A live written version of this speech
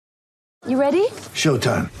You ready?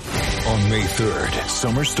 Showtime. On May 3rd,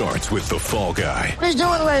 summer starts with The Fall Guy. Let's do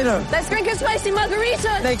it later. Let's drink a spicy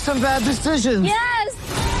margarita. Make some bad decisions.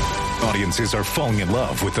 Yes! Audiences are falling in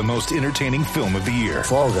love with the most entertaining film of the year.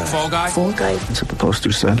 Fall Guy. Fall Guy? Fall Guy. That's what the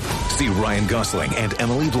poster said. See Ryan Gosling and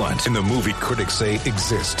Emily Blunt in the movie critics say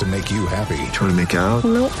exists to make you happy. Trying to make it out?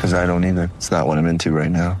 Nope. Because I don't either. It's not what I'm into right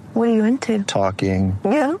now. What are you into? Talking.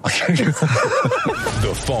 Yeah.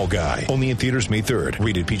 The Fall Guy. Only in theaters May 3rd.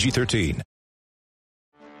 Rated PG-13.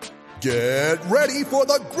 Get ready for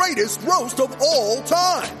the greatest roast of all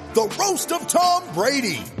time. The Roast of Tom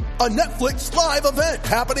Brady. A Netflix live event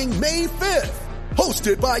happening May 5th.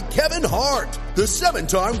 Hosted by Kevin Hart. The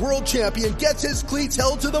 7-time world champion gets his cleats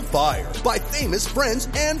held to the fire by famous friends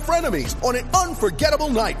and frenemies on an unforgettable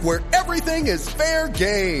night where everything is fair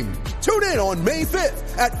game. Tune in on May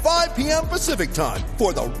 5th at 5 p.m. Pacific time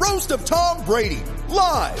for the Roast of Tom Brady.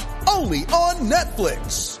 Live only on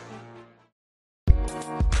Netflix.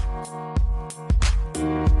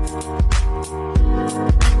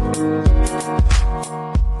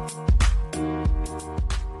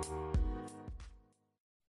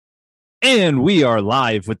 And we are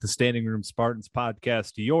live with the Standing Room Spartans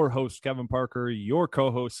podcast. Your host, Kevin Parker, your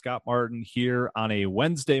co-host, Scott Martin, here on a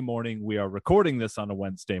Wednesday morning. We are recording this on a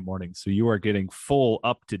Wednesday morning, so you are getting full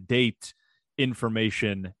up-to-date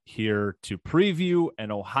information here to preview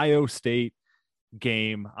an Ohio State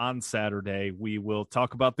game on Saturday. We will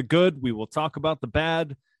talk about the good. We will talk about the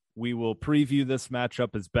bad. We will preview this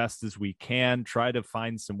matchup as best as we can, try to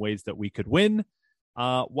find some ways that we could win,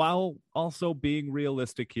 while also being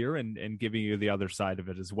realistic here and giving you the other side of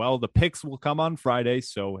it as well. The picks will come on Friday,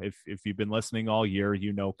 so if you've been listening all year,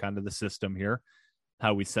 you know kind of the system here,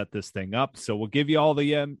 how we set this thing up. So we'll give you all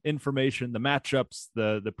the information, the matchups,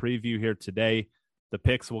 the preview here today. The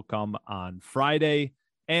picks will come on Friday.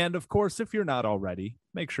 And of course, if you're not already,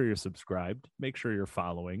 make sure you're subscribed, make sure you're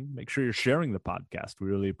following, make sure you're sharing the podcast. We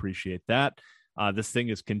really appreciate that. This thing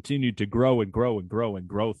has continued to grow and grow and grow and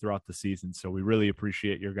grow throughout the season. So we really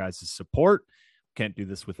appreciate your guys' support. Can't do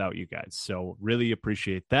this without you guys. So really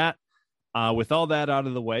appreciate that. With all that out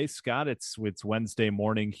of the way, Scott, it's Wednesday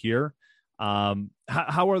morning here. How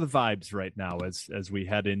are the vibes right now as we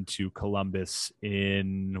head into Columbus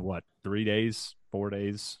in 3 days, 4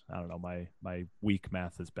 days? I don't know. My week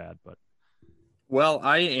math is bad, but. Well,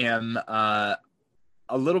 I am a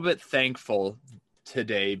little bit thankful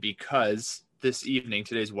today because this evening,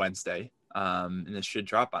 today's Wednesday, and this should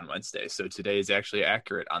drop on Wednesday. So today is actually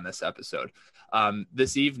accurate on this episode.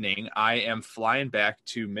 This evening, I am flying back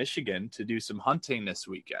to Michigan to do some hunting this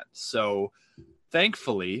weekend. So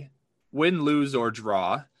thankfully, win, lose, or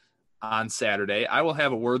draw on Saturday, I will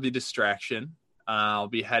have a worthy distraction. I'll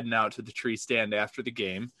be heading out to the tree stand after the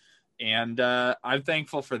game, and I'm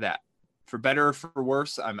thankful for that. For better or for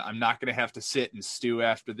worse, I'm not going to have to sit and stew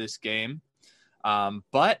after this game.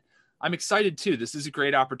 But I'm excited too. This is a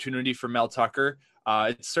great opportunity for Mel Tucker.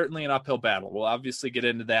 It's certainly an uphill battle. We'll obviously get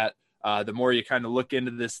into that. The more you kind of look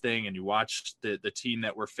into this thing and you watch the team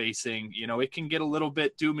that we're facing, it can get a little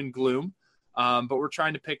bit doom and gloom. But we're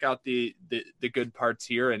trying to pick out the good parts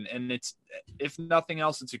here. And it's, if nothing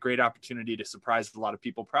else, it's a great opportunity to surprise a lot of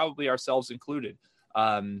people, probably ourselves included,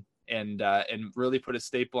 and really put a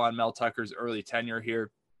staple on Mel Tucker's early tenure here.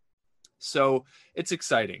 So it's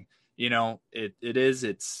exciting. It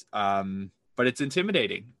is, but it's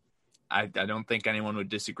intimidating. I don't think anyone would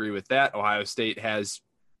disagree with that. Ohio State has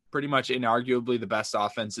pretty much inarguably the best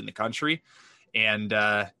offense in the country. And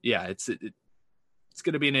it's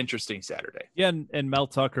going to be an interesting Saturday. Yeah. And Mel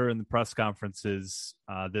Tucker in the press conferences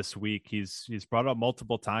this week, he's brought up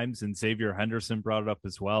multiple times, and Xavier Henderson brought it up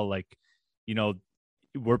as well.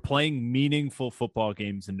 We're playing meaningful football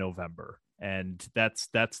games in November. And that's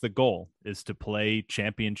the goal, is to play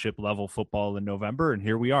championship level football in November. And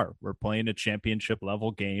here we are. We're playing a championship level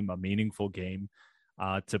game, a meaningful game,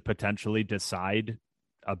 to potentially decide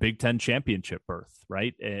a Big Ten championship berth,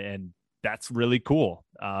 right? And that's really cool,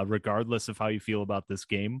 regardless of how you feel about this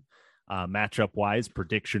game, matchup wise,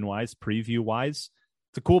 prediction wise, preview wise.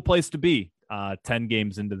 It's a cool place to be 10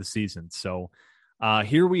 games into the season. So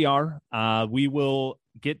here we are. We will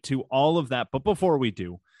get to all of that. But before we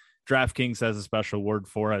do, DraftKings has a special word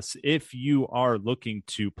for us. If you are looking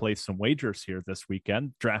to place some wagers here this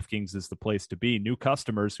weekend, DraftKings is the place to be. New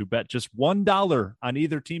customers who bet just $1 on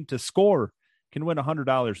either team to score can win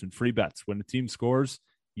 $100 in free bets. When a team scores,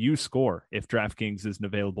 you score. If DraftKings isn't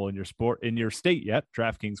available in your state yet,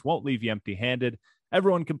 DraftKings won't leave you empty-handed.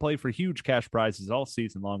 Everyone can play for huge cash prizes all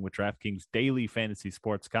season long with DraftKings daily fantasy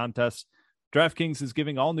sports contests. DraftKings is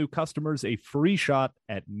giving all new customers a free shot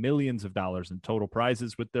at millions of dollars in total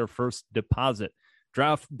prizes with their first deposit.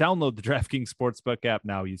 Download the DraftKings Sportsbook app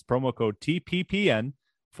now. Use promo code TPPN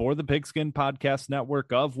for the Pigskin Podcast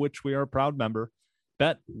Network, of which we are a proud member.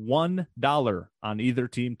 Bet $1 on either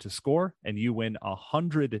team to score, and you win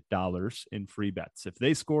 $100 in free bets. If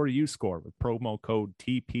they score, you score with promo code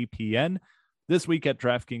TPPN. This week at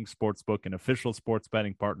DraftKings Sportsbook, an official sports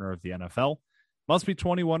betting partner of the NFL. Must be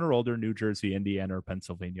 21 or older, New Jersey, Indiana, or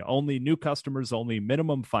Pennsylvania only. New customers only.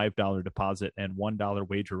 Minimum $5 deposit and $1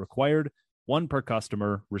 wager required. One per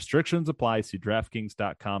customer. Restrictions apply. See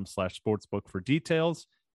DraftKings.com/sportsbook for details.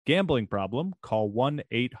 Gambling problem? Call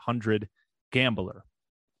 1-800-GAMBLER.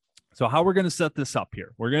 So how we're going to set this up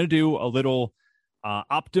here? We're going to do a little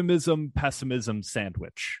optimism, pessimism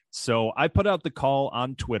sandwich. So I put out the call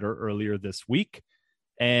on Twitter earlier this week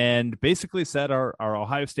and basically said our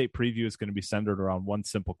Ohio State preview is going to be centered around one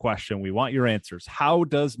simple question. We want your answers. How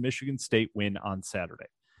does Michigan State win on Saturday?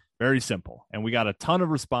 Very simple. And we got a ton of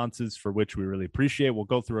responses, for which we really appreciate. We'll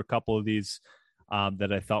go through a couple of these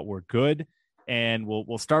that I thought were good. And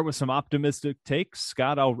we'll start with some optimistic takes.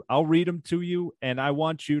 Scott, I'll read them to you, and I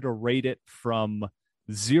want you to rate it from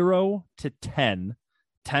 0 to 10.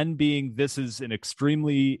 10 being this is an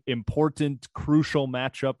extremely important, crucial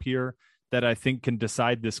matchup here that I think can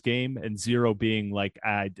decide this game, and 0 being like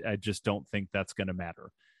I just don't think that's going to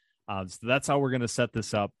matter. So that's how we're going to set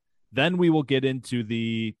this up. Then we will get into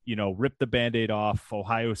the rip the Band-Aid off,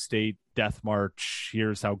 Ohio State death march.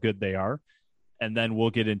 Here's how good they are. And then we'll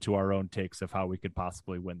get into our own takes of how we could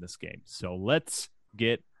possibly win this game. So let's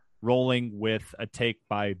get rolling with a take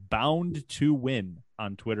by Bound to Win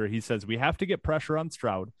on Twitter. He says, we have to get pressure on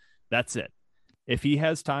Stroud. That's it. If he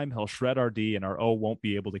has time, he'll shred our D, and our O won't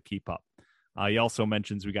be able to keep up. He also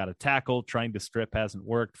mentions we got a tackle. Trying to strip hasn't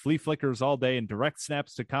worked. Flea flickers all day and direct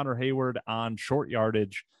snaps to Connor Hayward on short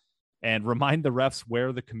yardage. And remind the refs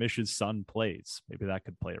where the commission's son plays. Maybe that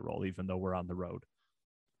could play a role, even though we're on the road.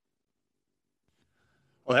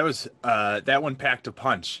 Well, that was that one packed a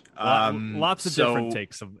punch. Lots of different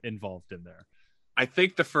takes involved in there. I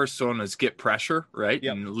think the first one is get pressure, right?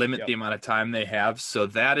 Yep. And limit the amount of time they have. So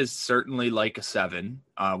that is certainly like a 7.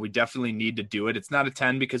 We definitely need to do it. It's not a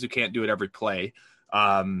 10 because we can't do it every play.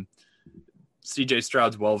 CJ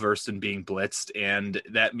Stroud's well-versed in being blitzed, and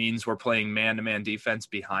that means we're playing man-to-man defense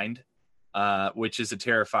behind, which is a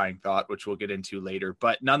terrifying thought, which we'll get into later.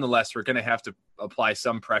 But nonetheless, we're going to have to apply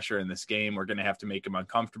some pressure in this game. We're going to have to make him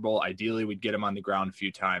uncomfortable. Ideally, we'd get him on the ground a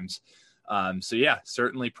few times. So, yeah,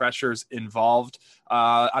 certainly pressure's involved.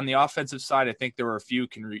 On the offensive side, I think there were a few.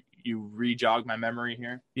 Can you re-jog my memory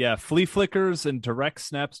here? Yeah, flea flickers and direct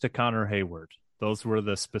snaps to Connor Hayward. Those were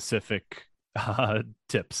the specific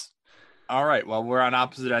tips. All right. Well, we're on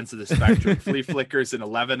opposite ends of the spectrum. Flea flickers an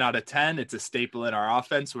 11 out of 10. It's a staple in our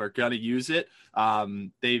offense. We're going to use it.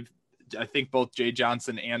 I think both Jay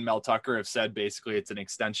Johnson and Mel Tucker have said basically it's an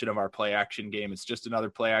extension of our play action game. It's just another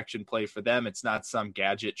play action play for them. It's not some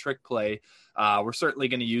gadget trick play. We're certainly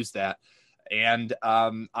going to use that. And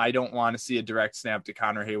I don't want to see a direct snap to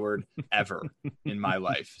Connor Hayward ever in my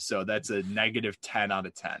life. So that's a negative 10 out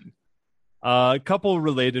of 10. A couple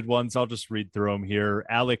related ones. I'll just read through them here.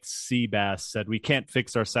 Alex Seabass said, we can't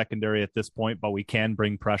fix our secondary at this point, but we can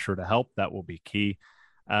bring pressure to help. That will be key.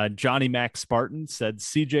 Johnny Mac Spartan said,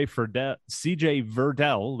 CJ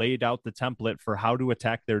Verdell laid out the template for how to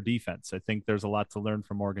attack their defense. I think there's a lot to learn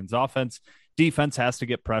from Oregon's offense. Defense has to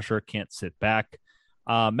get pressure, can't sit back.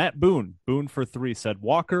 Matt Boone for 3 said,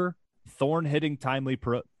 Walker, Thorne hitting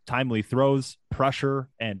timely throws, pressure,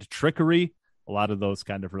 and trickery. A lot of those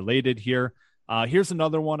kind of related here. Here's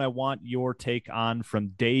another one I want your take on from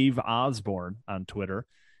Dave Osborne on Twitter.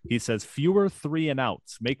 He says, fewer 3 and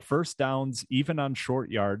outs, make first downs even on short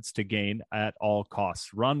yards to gain at all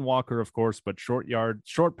costs. Run Walker, of course, but short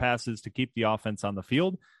passes to keep the offense on the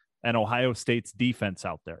field and Ohio State's defense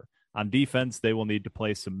out there. On defense, they will need to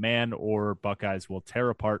play some man or Buckeyes will tear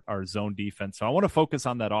apart our zone defense. So I want to focus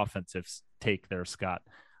on that offensive take there, Scott.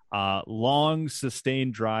 Long,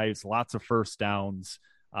 sustained drives, lots of first downs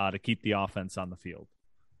to keep the offense on the field.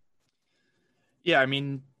 Yeah, I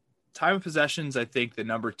mean, time of possessions, I think the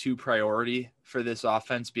number 2 priority for this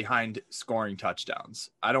offense behind scoring touchdowns.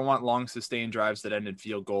 I don't want long, sustained drives that end in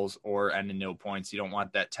field goals or end in no points. You don't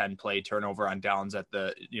want that 10-play turnover on downs at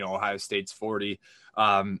the Ohio State's 40.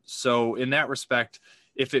 So in that respect,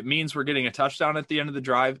 if it means we're getting a touchdown at the end of the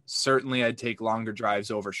drive, certainly I'd take longer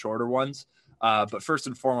drives over shorter ones. But first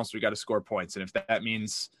and foremost, we got to score points. And if that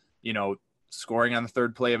means, scoring on the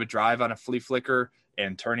 3rd play of a drive on a flea flicker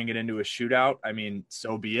and turning it into a shootout, I mean,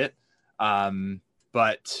 so be it.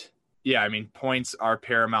 But yeah, I mean, points are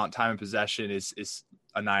paramount. Time of possession is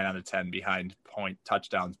a 9 out of 10 behind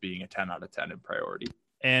touchdowns being a 10 out of 10 in priority.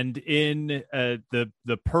 And in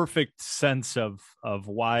the perfect sense of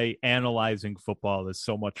why analyzing football is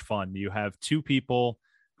so much fun, you have two people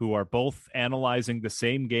who are both analyzing the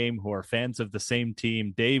same game, who are fans of the same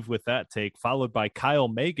team. Dave with that take, followed by Kyle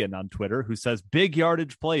Megan on Twitter, who says big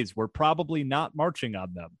yardage plays, we're probably not marching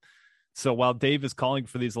on them. So while Dave is calling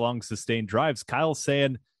for these long sustained drives, Kyle's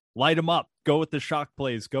saying light them up, go with the shock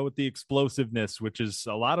plays, go with the explosiveness, which is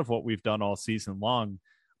a lot of what we've done all season long.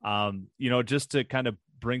 Just to kind of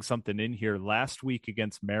bring something in here, last week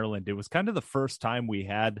against Maryland, it was kind of the first time we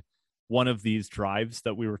had one of these drives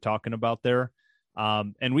that we were talking about there.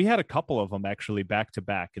 And we had a couple of them actually back to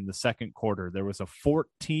back in the second quarter. There was a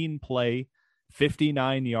 14 play,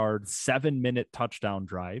 59 yard, 7-minute touchdown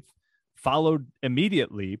drive, followed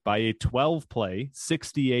immediately by a 12 play,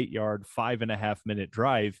 68 yard, 5.5-minute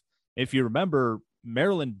drive. If you remember,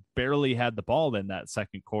 Maryland barely had the ball in that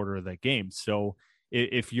second quarter of that game. So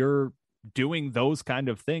if you're doing those kind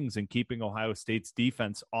of things and keeping Ohio State's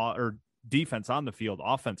defense on the field,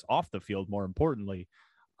 offense off the field, more importantly,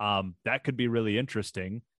 that could be really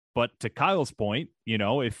interesting. But to Kyle's point,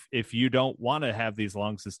 if you don't want to have these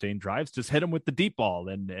long sustained drives, just hit them with the deep ball,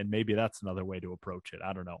 and maybe that's another way to approach it.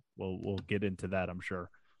 I don't know. We'll get into that, I'm sure.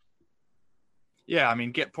 Yeah, I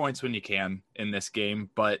mean, get points when you can in this game,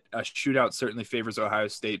 but a shootout certainly favors Ohio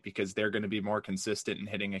State because they're going to be more consistent in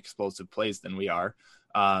hitting explosive plays than we are.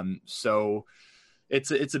 So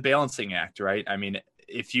it's a balancing act, right? I mean,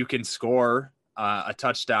 if you can score a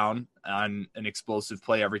touchdown on an explosive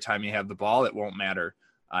play every time you have the ball, it won't matter.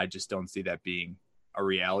 I just don't see that being a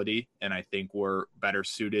reality, and I think we're better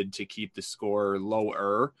suited to keep the score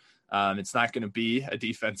lower. It's not going to be a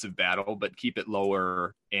defensive battle, but keep it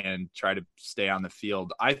lower and try to stay on the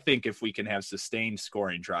field. I think if we can have sustained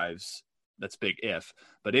scoring drives, that's big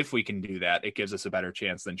but if we can do that, it gives us a better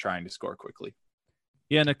chance than trying to score quickly.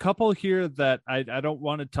 Yeah, and a couple here that I don't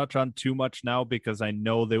want to touch on too much now because I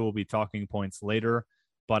know they will be talking points later,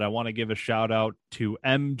 but I want to give a shout out to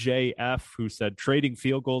MJF, who said trading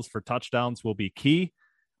field goals for touchdowns will be key.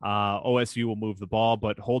 OSU will move the ball,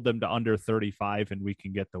 but hold them to under 35 and we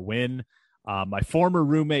can get the win. My former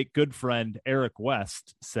roommate, good friend, Eric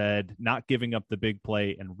West, said not giving up the big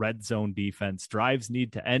play and red zone defense. Drives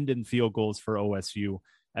need to end in field goals for OSU.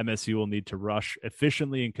 MSU will need to rush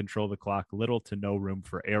efficiently and control the clock. Little to no room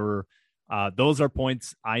for error. Those are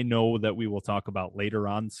points I know that we will talk about later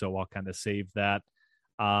on, so I'll kind of save that.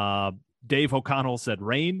 Dave O'Connell said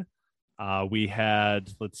rain. We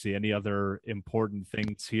had, any other important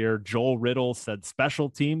things here. Joel Riddle said special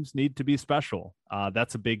teams need to be special.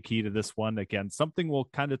 That's a big key to this one. Again, something we'll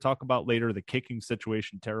kind of talk about later. The kicking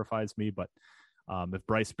situation terrifies me, but if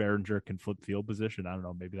Bryce Behringer can flip field position, I don't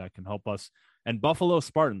know, maybe that can help us. And Buffalo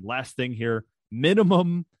Spartan, last thing here,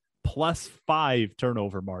 minimum +5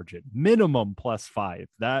 turnover margin, minimum +5.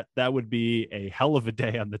 That would be a hell of a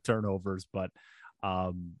day on the turnovers, but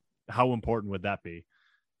how important would that be?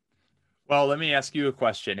 Well, let me ask you a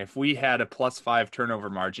question. If we had a +5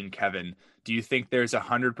 turnover margin, Kevin, do you think there's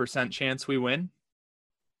 100% chance we win?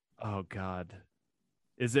 Oh God.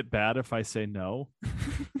 Is it bad if I say no?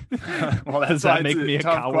 Well, does that make me a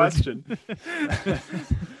coward? Question.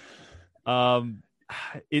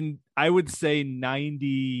 I would say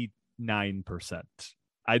 99%.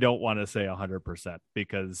 I don't want to say 100%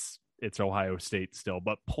 because it's Ohio State still,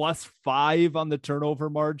 but +5 on the turnover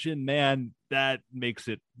margin, man, that makes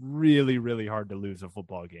it really, really hard to lose a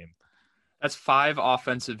football game. That's 5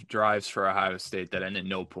 offensive drives for Ohio State that end in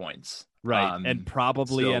no points. Right. And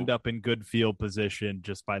probably end up in good field position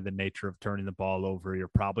just by the nature of turning the ball over. You're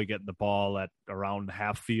probably getting the ball at around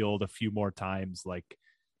half field a few more times. Like,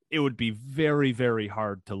 it would be very, very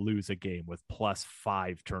hard to lose a game with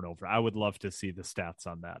 +5 turnover. I would love to see the stats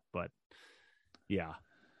on that, but yeah,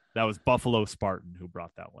 that was Buffalo Spartan who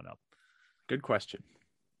brought that one up. Good question.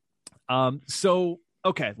 So,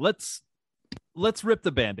 okay, let's rip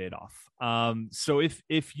the Band-Aid off. So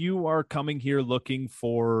if you are coming here looking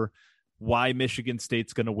for why Michigan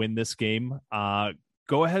State's going to win this game,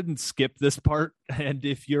 go ahead and skip this part. And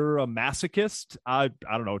if you're a masochist, I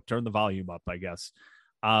don't know, turn the volume up, I guess.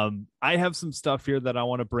 I have some stuff here that I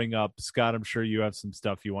want to bring up. Scott, I'm sure you have some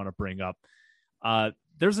stuff you want to bring up.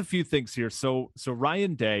 There's a few things here. So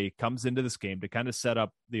Ryan Day comes into this game to kind of set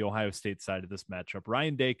up the Ohio State side of this matchup.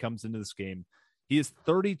 Ryan Day comes into this game. He is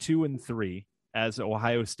 32-3 as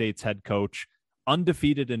Ohio State's head coach,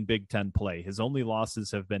 undefeated in Big Ten play. His only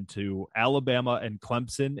losses have been to Alabama and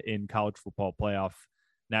Clemson in college football playoff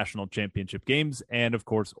national championship games, and of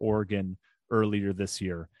course, Oregon earlier this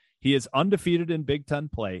year. He is undefeated in Big Ten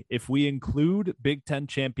play. If we include Big Ten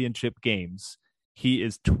championship games, he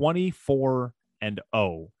is 24-0.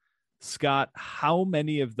 Scott, how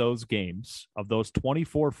many of those games, of those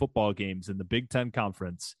 24 football games in the Big Ten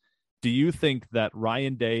Conference, do you think that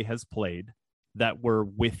Ryan Day has played that were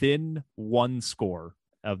within one score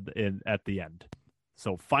at the end?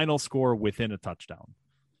 So final score within a touchdown.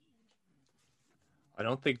 I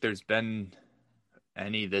don't think there's been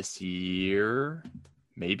any this year.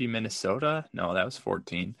 Maybe Minnesota. No, that was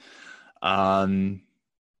 14.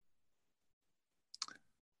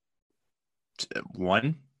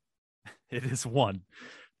 One. It is one.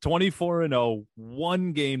 24-0,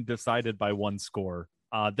 one game decided by one score.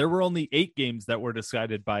 There were only 8 games that were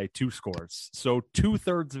decided by 2 scores. So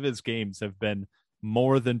 2/3 of his games have been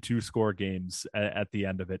more than 2-score games at the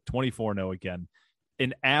end of it. 24-0 again.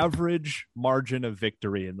 An average margin of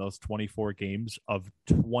victory in those 24 games of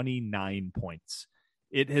 29 points.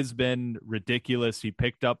 It has been ridiculous. He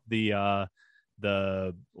picked up the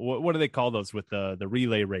what do they call those with the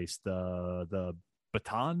relay race? The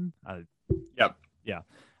baton? Yep. Yeah.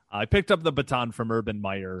 I picked up the baton from Urban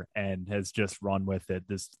Meyer and has just run with it.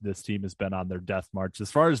 This team has been on their death march.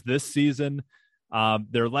 As far as this season,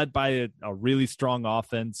 they're led by a really strong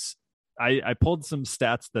offense. I pulled some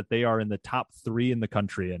stats that they are in the top 3 in the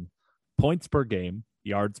country in points per game,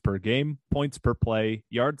 yards per game, points per play,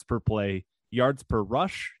 yards per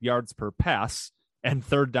rush, yards per pass, and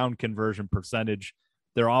third down conversion percentage.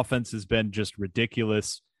 Their offense has been just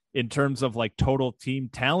ridiculous. In terms of like total team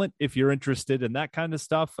talent, if you're interested in that kind of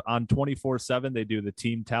stuff, on 24/7, they do the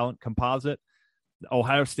team talent composite.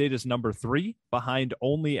 Ohio State is number 3 behind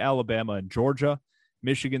only Alabama and Georgia.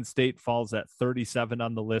 Michigan State falls at 37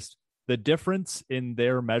 on the list. The difference in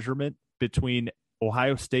their measurement between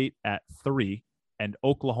Ohio State at 3 and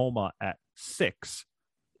Oklahoma at 6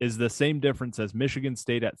 is the same difference as Michigan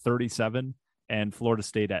State at 37 and Florida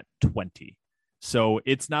State at 20. So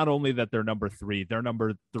it's not only that they're number 3,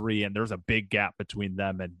 and there's a big gap between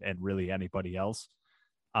them and really anybody else.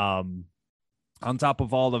 On top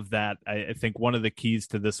of all of that, I think one of the keys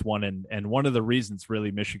to this one, and one of the reasons really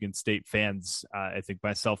Michigan State fans, I think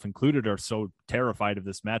myself included, are so terrified of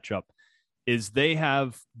this matchup, is they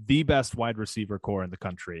have the best wide receiver core in the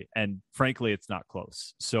country. And frankly, it's not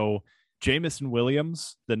close. So Jamison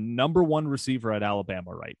Williams, the number 1 receiver at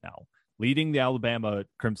Alabama right now, leading the Alabama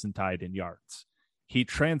Crimson Tide in yards. He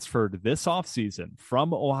transferred this offseason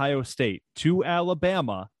from Ohio State to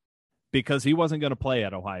Alabama because he wasn't going to play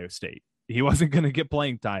at Ohio State. He wasn't going to get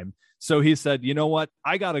playing time. So he said, you know what?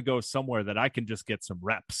 I got to go somewhere that I can just get some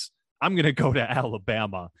reps. I'm going to go to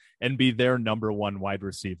Alabama and be their number 1 wide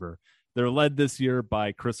receiver. They're led this year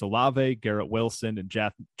by Chris Olave, Garrett Wilson, and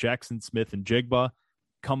Jackson Smith and Jigba.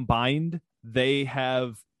 Combined, they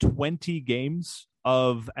have 20 games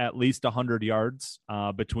of at least 100 yards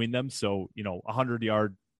between them. So,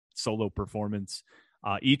 100-yard solo performance.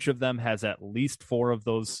 Each of them has at least 4 of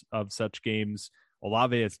those of such games.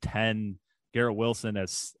 Olave has 10. Garrett Wilson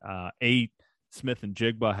has 8. Smith and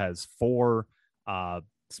Jigba has 4.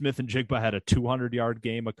 Smith and Jigba had a 200-yard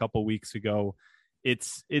game a couple weeks ago.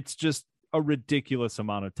 It's just a ridiculous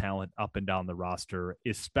amount of talent up and down the roster,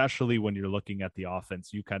 especially when you're looking at the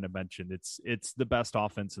offense. You kind of mentioned it's the best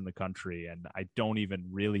offense in the country, and I don't even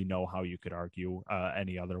really know how you could argue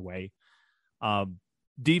any other way.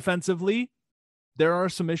 Defensively, there are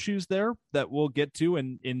some issues there that we'll get to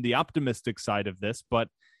in the optimistic side of this, but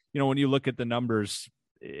when you look at the numbers,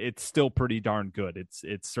 it's still pretty darn good.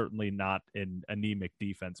 It's certainly not an anemic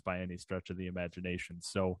defense by any stretch of the imagination.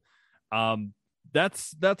 So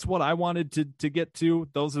that's what I wanted to get to.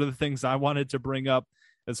 Those are the things I wanted to bring up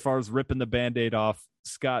as far as ripping the Band-Aid off.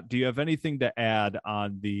 Scott, do you have anything to add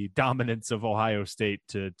on the dominance of Ohio State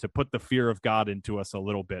to put the fear of God into us a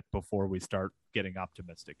little bit before we start getting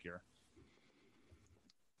optimistic here?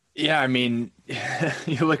 Yeah, I mean,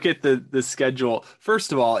 you look at the schedule,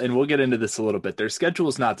 first of all, and we'll get into this a little bit. Their schedule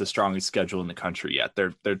is not the strongest schedule in the country yet.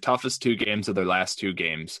 Their toughest 2 games are their last 2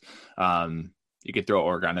 games. You could throw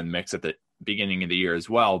Oregon in the mix at the beginning of the year as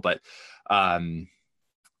well, but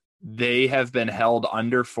they have been held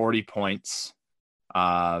under 40 points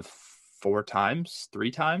 3 times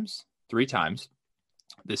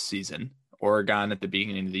this season. Oregon at the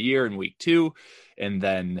beginning of the year in week 2, and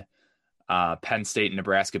then Penn State and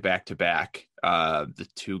Nebraska back-to-back, the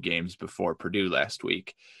 2 games before Purdue last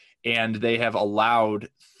week. And they have allowed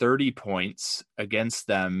 30 points against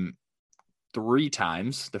them 3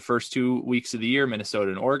 times, the first 2 weeks of the year,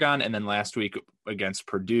 Minnesota and Oregon, and then last week against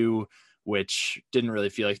Purdue, which didn't really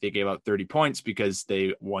feel like they gave up 30 points because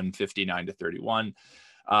they won 59-31.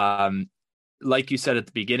 Like you said at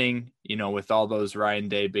the beginning, with all those Ryan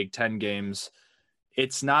Day Big Ten games,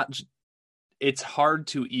 it's hard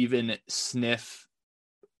to even sniff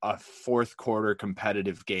a fourth quarter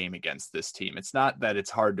competitive game against this team. It's not that it's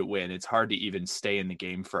hard to win. It's hard to even stay in the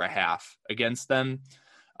game for a half against them.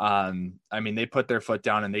 I mean, they put their foot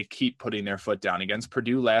down and they keep putting their foot down. Against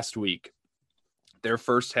Purdue last week, their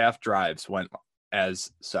first half drives went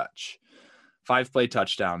as such: 5-play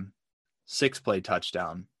touchdown, 6-play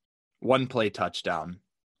touchdown, 1-play touchdown,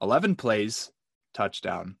 11 plays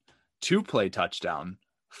touchdown, 2-play touchdown,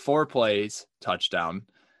 4 plays touchdown.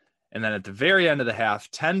 And then at the very end of the half,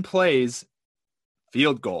 10 plays,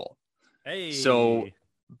 field goal. Hey, so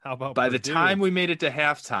how about by Purdue? the time we made it to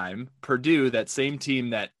halftime, Purdue, that same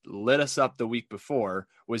team that lit us up the week before,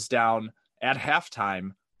 was down at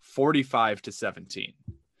halftime 45-17.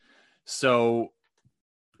 So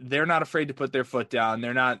they're not afraid to put their foot down.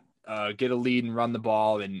 They're not get a lead and run the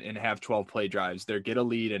ball and have 12-play drives. They're get a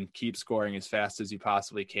lead and keep scoring as fast as you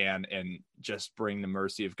possibly can and just bring the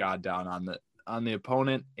mercy of God down on the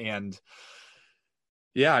opponent. And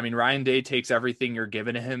yeah, I mean, Ryan Day takes everything you're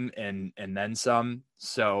giving him and then some.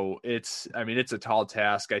 So it's a tall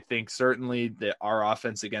task. I think certainly that our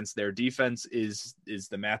offense against their defense is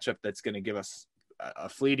the matchup that's going to give us a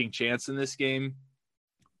fleeting chance in this game.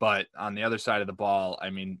 But on the other side of the ball, I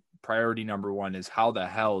mean, priority number one is how the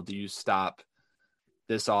hell do you stop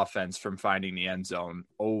this offense from finding the end zone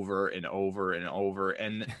over and over and over?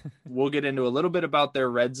 And we'll get into a little bit about their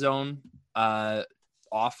red zone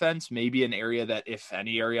offense, maybe an area that, if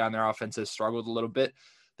any area on their offense has struggled a little bit.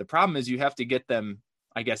 The problem is you have to get them,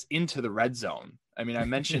 I guess, into the red zone. I mean, I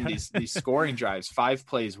mentioned these scoring drives, 5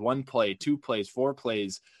 plays, 1 play, 2 plays, 4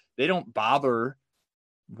 plays. They don't bother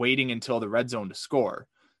waiting until the red zone to score.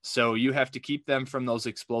 So you have to keep them from those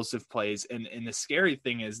explosive plays. And the scary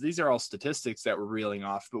thing is these are all statistics that we're reeling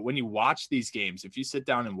off. But when you watch these games, if you sit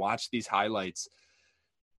down and watch these highlights,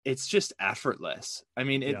 it's just effortless. I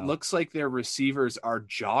mean, it looks like their receivers are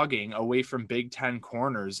jogging away from Big Ten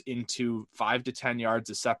corners into 5 to 10 yards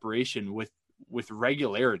of separation with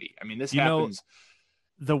regularity. I mean, this happens.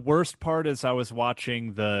 The worst part is I was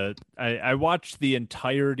watching I watched the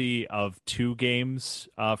entirety of 2 games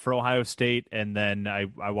for Ohio State, and then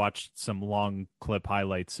I watched some long clip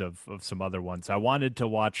highlights of some other ones. I wanted to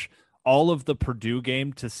watch all of the Purdue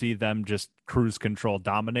game to see them just cruise control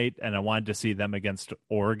dominate, and I wanted to see them against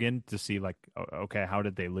Oregon to see, like, okay, how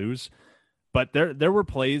did they lose? But there were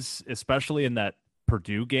plays, especially in that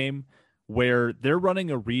Purdue game, where they're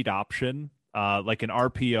running a read option, like an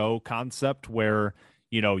RPO concept where,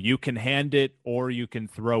 you know, you can hand it or you can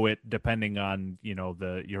throw it depending on, you know,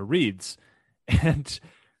 your reads. And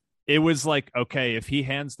it was like, okay, if he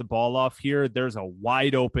hands the ball off here, there's a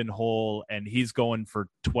wide open hole and he's going for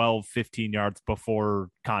 12, 15 yards before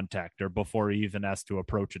contact or before he even has to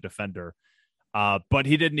approach a defender. But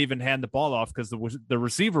he didn't even hand the ball off because the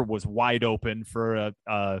receiver was wide open for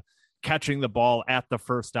catching the ball at the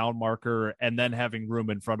first down marker and then having room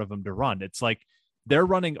in front of him to run. It's like they're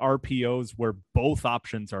running RPOs where both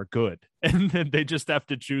options are good, and then they just have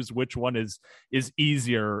to choose which one is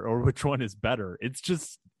easier or which one is better. It's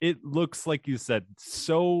just, it looks, like you said,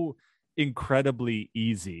 so incredibly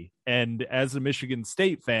easy. And as a Michigan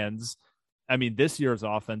State fans, I mean, this year's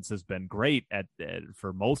offense has been great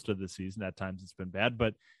for most of the season. At times it's been bad,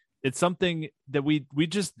 but it's something that we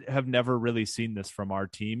just have never really seen this from our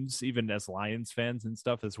teams, even as Lions fans and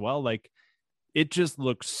stuff as well. Like, it just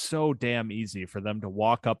looks so damn easy for them to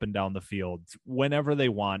walk up and down the field whenever they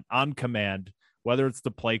want, on command, whether it's the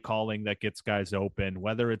play calling that gets guys open,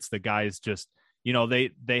 whether it's the guys just, you know,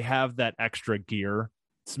 they have that extra gear.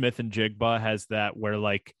 Smith-Njigba has that where,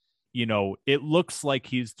 like, you know, it looks like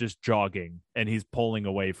he's just jogging and he's pulling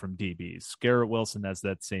away from DBs. Garrett Wilson has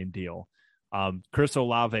that same deal. Chris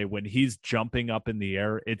Olave, when he's jumping up in the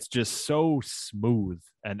air, it's just so smooth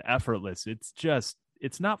and effortless.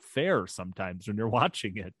 It's not fair sometimes when you're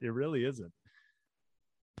watching it. It really isn't.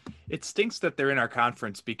 It stinks that they're in our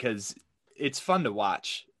conference because it's fun to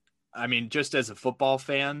watch. I mean, just as a football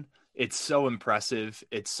fan, it's so impressive.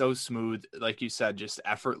 It's so smooth. Like you said, just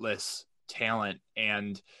effortless talent.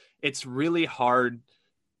 And it's really hard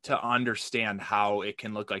to understand how it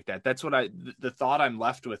can look like that. That's what the thought I'm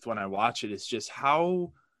left with when I watch it is just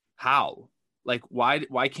how, like,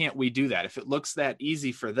 why can't we do that? If it looks that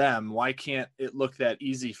easy for them, why can't it look that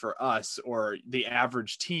easy for us or the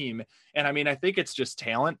average team? And I mean, I think it's just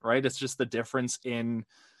talent, right? It's just the difference in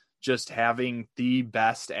just having the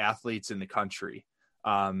best athletes in the country.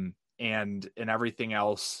 And everything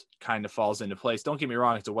else kind of falls into place. Don't get me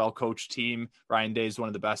wrong. It's a well-coached team. Ryan Day is one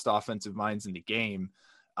of the best offensive minds in the game.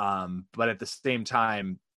 But at the same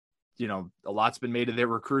time, you know, a lot's been made of their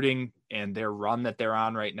recruiting and their run that they're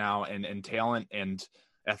on right now, and talent and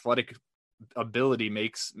athletic ability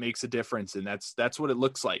makes a difference, and that's what it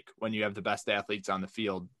looks like when you have the best athletes on the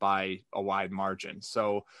field by a wide margin.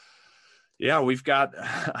 So yeah, we've got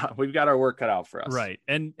our work cut out for us. Right.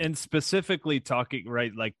 And specifically talking,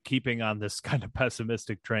 right, like keeping on this kind of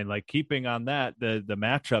pessimistic train, like keeping on that, the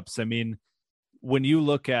matchups. I mean, when you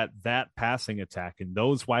look at that passing attack and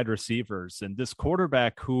those wide receivers and this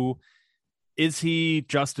quarterback, who is he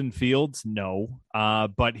Justin Fields? No.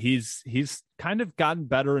 But he's kind of gotten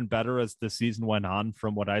better and better as the season went on.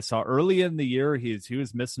 From what I saw early in the year, he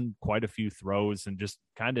was missing quite a few throws and just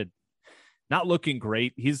kind of not looking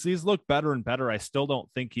great. He's looked better and better. I still don't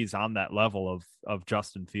think he's on that level of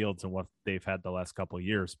Justin Fields and what they've had the last couple of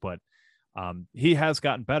years, but he has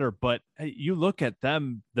gotten better. But you look at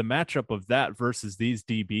them, the matchup of that versus these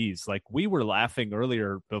DBs, like we were laughing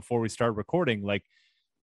earlier before we started recording, like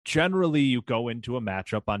generally you go into a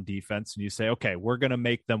matchup on defense and you say, okay, we're going to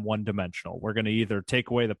make them one dimensional. We're going to either take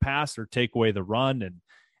away the pass or take away the run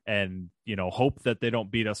and, you know, hope that they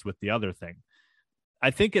don't beat us with the other thing. I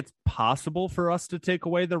think it's possible for us to take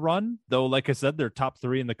away the run, though. Like I said, they're top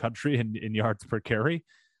 3 in the country in yards per carry.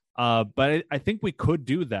 But I think we could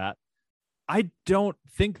do that. I don't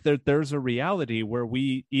think that there's a reality where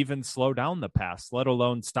we even slow down the pass, let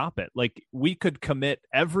alone stop it. Like we could commit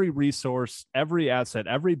every resource, every asset,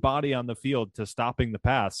 every body on the field to stopping the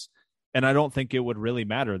pass. And I don't think it would really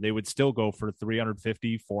matter. They would still go for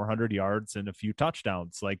 350, 400 yards and a few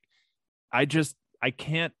touchdowns. Like I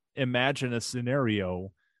can't imagine a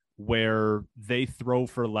scenario where they throw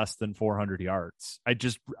for less than 400 yards.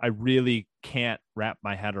 I really can't wrap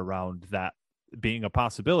my head around that being a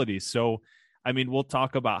possibility. So, I mean, we'll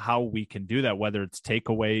talk about how we can do that, whether it's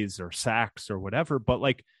takeaways or sacks or whatever. But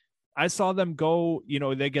like I saw them go, you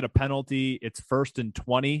know, they get a penalty. It's 1st and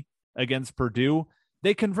 20 against Purdue.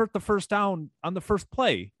 They convert the first down on the first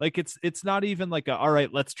play. Like it's not even like all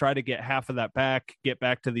right, let's try to get half of that back, get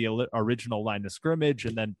back to the original line of scrimmage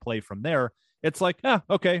and then play from there. It's like,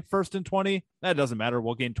 okay, 1st and 20. That doesn't matter.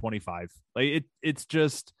 We'll gain 25. Like it's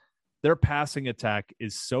just their passing attack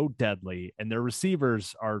is so deadly and their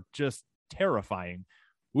receivers are just terrifying.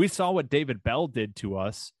 We saw what David Bell did to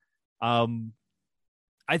us. I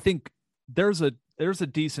think there's a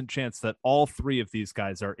decent chance that all 3 of these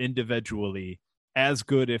guys are individually as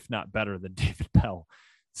good, if not better, than David Bell.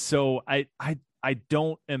 So I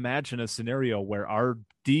don't imagine a scenario where our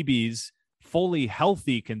DBs fully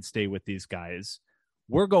healthy can stay with these guys.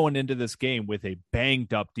 We're going into this game with a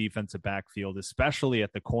banged up defensive backfield, especially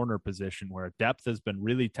at the corner position where depth has been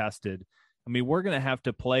really tested. I mean, we're going to have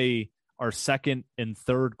to play our 2nd and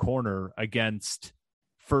 3rd corner against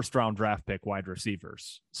 1st round draft pick wide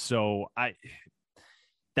receivers. So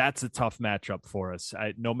that's a tough matchup for us.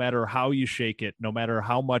 No matter how you shake it, no matter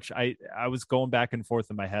how much I was going back and forth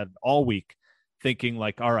in my head all week thinking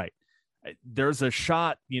like, all right, there's a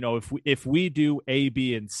shot, you know, if we do A,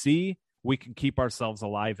 B, and C, we can keep ourselves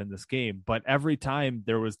alive in this game. But every time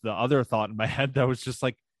there was the other thought in my head that was just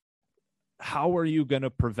like, how are you going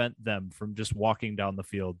to prevent them from just walking down the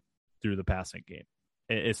field through the passing game,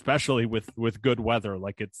 especially with good weather?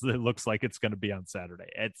 Like it looks like it's going to be on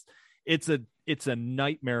Saturday. It's a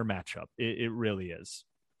nightmare matchup. It really is.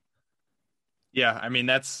 Yeah, I mean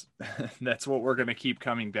that's what we're going to keep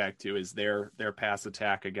coming back to is their pass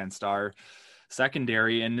attack against our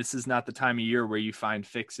secondary. And this is not the time of year where you find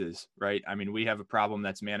fixes, right? I mean, we have a problem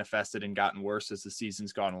that's manifested and gotten worse as the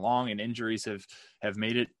season's gone along, and injuries have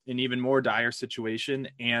made it an even more dire situation.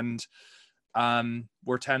 And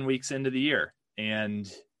we're 10 weeks into the year, and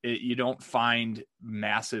you don't find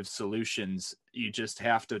massive solutions. You just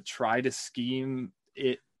have to try to scheme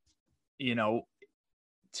it, you know,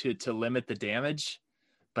 to limit the damage.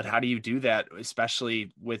 But how do you do that,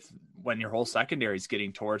 especially when your whole secondary is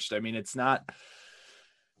getting torched? I mean, it's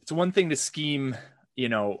one thing to scheme, you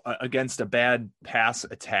know, against a bad pass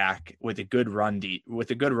attack with a good run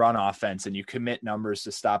offense, and you commit numbers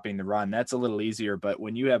to stopping the run. That's a little easier. But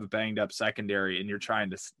when you have a banged up secondary and you're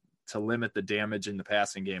trying to limit the damage in the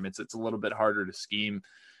passing game, it's a little bit harder to scheme.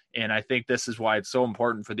 And I think this is why it's so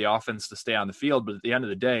important for the offense to stay on the field. But at the end of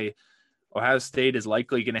the day, Ohio State is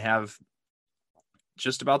likely going to have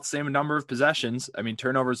just about the same number of possessions. I mean,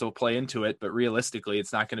 turnovers will play into it, but realistically,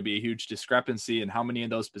 it's not going to be a huge discrepancy. And how many of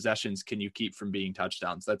those possessions can you keep from being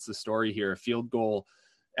touchdowns? That's the story here. A field goal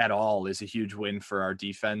at all is a huge win for our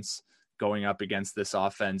defense going up against this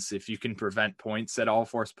offense. If you can prevent points at all,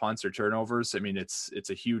 forced punts or turnovers, I mean, it's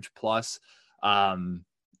a huge plus.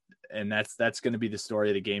 And that's going to be the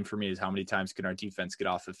story of the game for me, is how many times can our defense get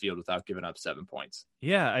off the field without giving up 7 points?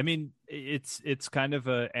 Yeah. I mean, it's kind of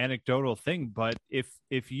an anecdotal thing, but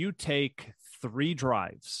if you take 3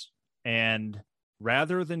 drives and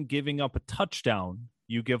rather than giving up a touchdown,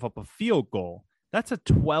 you give up a field goal. That's a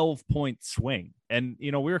 12-point swing. And,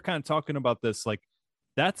 we were kind of talking about this, like,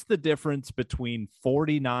 that's the difference between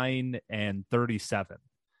 49 and 37,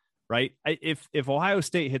 right? If Ohio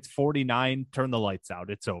State hits 49, turn the lights out.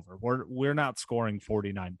 It's over. We're not scoring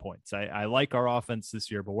 49 points. I like our offense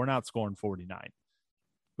this year, but we're not scoring 49.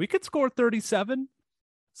 We could score 37.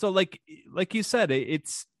 So like you said,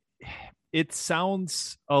 it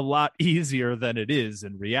sounds a lot easier than it is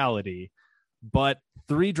in reality, but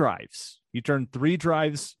 3 drives. You turn 3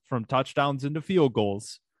 drives from touchdowns into field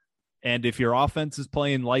goals. And if your offense is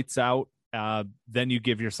playing lights out, then you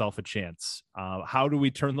give yourself a chance. How do we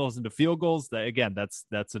turn those into field goals?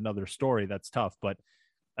 That's another story. That's tough. But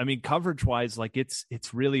I mean, coverage wise, like it's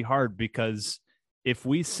really hard, because if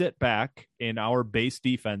we sit back in our base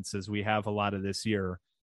defense, as we have a lot of this year,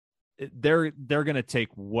 they're going to take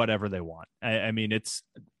whatever they want. I mean, it's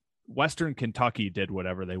Western Kentucky did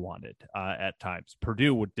whatever they wanted at times.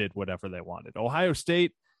 Purdue did whatever they wanted. Ohio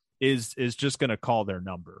State is just going to call their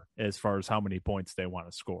number as far as how many points they want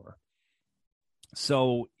to score.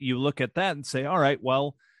 So you look at that and say, all right,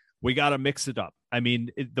 well, we got to mix it up. I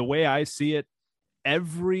mean, the way I see it,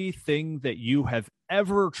 everything that you have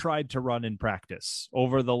ever tried to run in practice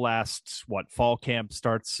over the last, fall camp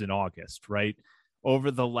starts in August, right?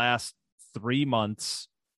 Over the last 3 months,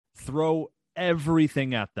 throw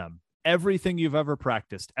everything at them. Everything you've ever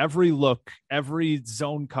practiced, every look, every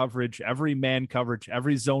zone coverage, every man coverage,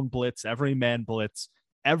 every zone blitz, every man blitz,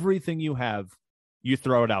 everything you have, you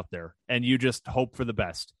throw it out there and you just hope for the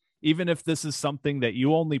best. Even if this is something that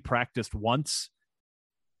you only practiced once,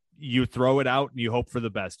 you throw it out and you hope for the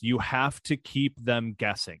best. You have to keep them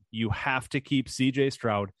guessing. You have to keep CJ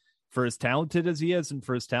Stroud, for as talented as he is and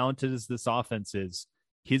for as talented as this offense is.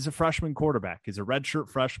 He's a freshman quarterback. He's a redshirt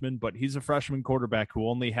freshman, but he's a freshman quarterback who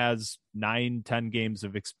only has 10 games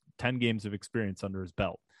of experience under his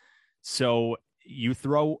belt. So you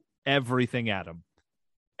throw everything at him.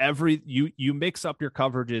 You mix up your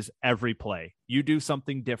coverages every play. You do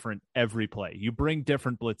something different every play. You bring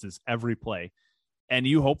different blitzes every play, and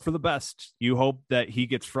you hope for the best. You hope that he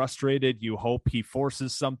gets frustrated. You hope he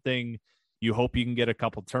forces something. You hope you can get a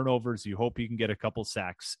couple turnovers. You hope you can get a couple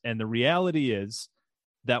sacks. And the reality is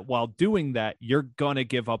that while doing that, you're going to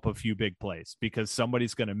give up a few big plays, because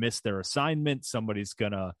somebody's going to miss their assignment. Somebody's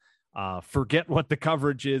going to forget what the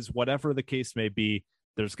coverage is, whatever the case may be.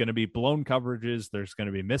 There's going to be blown coverages. There's going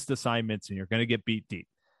to be missed assignments, and you're going to get beat deep.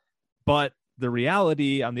 But the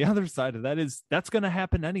reality on the other side of that is that's going to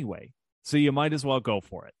happen anyway. So you might as well go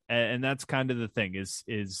for it. And that's kind of the thing is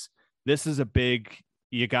this is a big,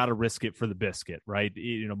 you got to risk it for the biscuit, right?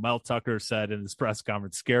 Mel Tucker said in his press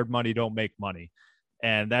conference, scared money don't make money.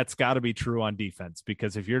 And that's got to be true on defense,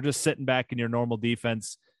 because if you're just sitting back in your normal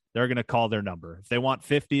defense, they're going to call their number. If they want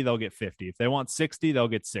 50, they'll get 50. If they want 60, they'll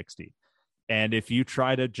get 60. And if you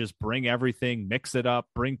try to just bring everything, mix it up,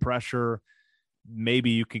 bring pressure, maybe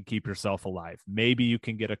you can keep yourself alive. Maybe you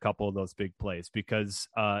can get a couple of those big plays, because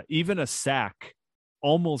even a sack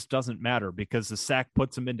almost doesn't matter, because the sack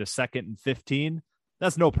puts them into 2nd and 15.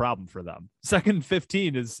 That's no problem for them. 2nd and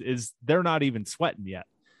 15 is they're not even sweating yet.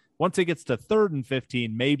 Once it gets to 3rd and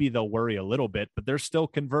 15, maybe they'll worry a little bit, but they're still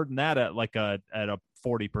converting that at a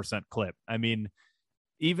 40% clip. I mean,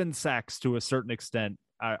 even sacks to a certain extent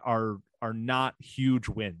are not huge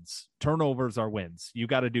wins. Turnovers are wins. You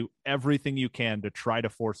got to do everything you can to try to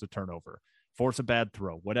force a turnover, force a bad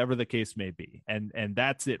throw, whatever the case may be. And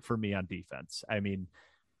that's it for me on defense. I mean,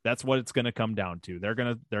 that's what it's going to come down to. They're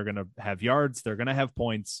going to have yards. They're going to have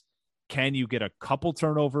points. Can you get a couple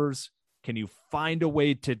turnovers? Can you find a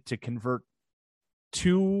way to convert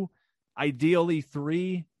 2, ideally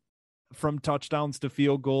 3 from touchdowns to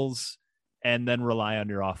field goals, and then rely on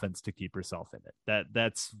your offense to keep yourself in it?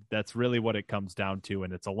 That's really what it comes down to.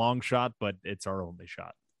 And it's a long shot, but it's our only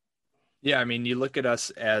shot. Yeah. I mean, you look at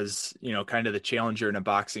us as, kind of the challenger in a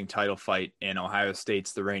boxing title fight, and Ohio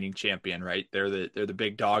State's the reigning champion, right? They're the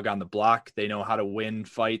big dog on the block. They know how to win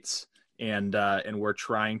fights, and we're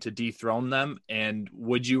trying to dethrone them. And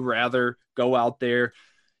would you rather go out there,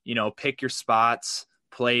 pick your spots,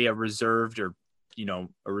 play a reserved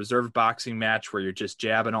boxing match where you're just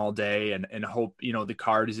jabbing all day and hope, the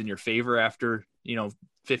card is in your favor after,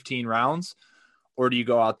 15 rounds? Or do you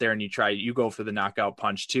go out there and you go for the knockout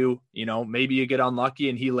punch too? Maybe you get unlucky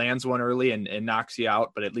and he lands one early and knocks you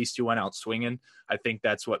out, but at least you went out swinging. I think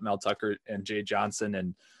that's what Mel Tucker and Jay Johnson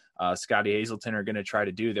and Scotty Hazelton are going to try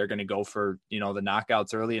to do. They're going to go for, the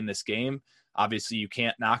knockouts early in this game. Obviously you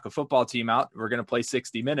can't knock a football team out. We're going to play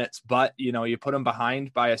 60 minutes, but you put them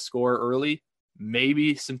behind by a score early,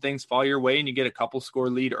 maybe some things fall your way and you get a couple score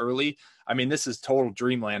lead early. I mean, this is total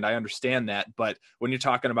dreamland. I understand that. But when you're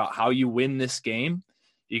talking about how you win this game,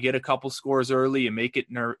 you get a couple scores early and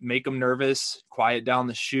make them nervous, quiet down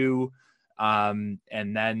the shoe. And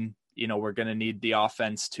then, we're going to need the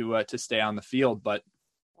offense to stay on the field. But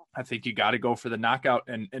I think you got to go for the knockout.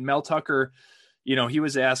 And Mel Tucker, he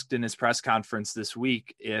was asked in his press conference this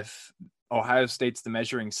week if Ohio State's the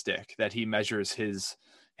measuring stick that he measures his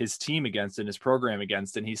team against and his program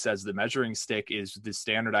against. And he says the measuring stick is the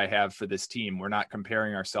standard I have for this team. We're not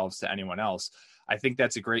comparing ourselves to anyone else. I think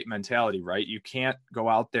that's a great mentality, right? You can't go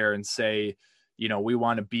out there and say, we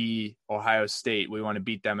want to be Ohio State. We want to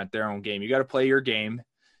beat them at their own game. You got to play your game.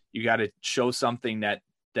 You got to show something that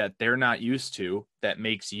they're not used to that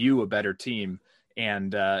makes you a better team.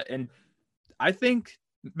 And I think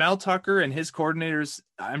Mel Tucker and his coordinators,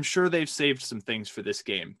 I'm sure they've saved some things for this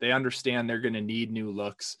game. They understand they're going to need new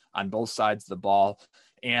looks on both sides of the ball.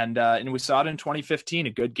 And we saw it in 2015,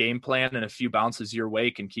 a good game plan and a few bounces your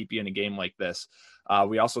way can keep you in a game like this.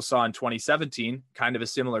 We also saw in 2017, kind of a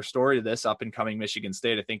similar story to this, up and coming Michigan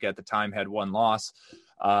State. I think at the time had one loss,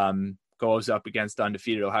 goes up against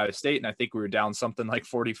undefeated Ohio State. And I think we were down something like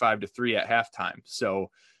 45-3 at halftime.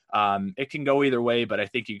 So it can go either way, but I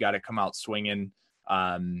think you got to come out swinging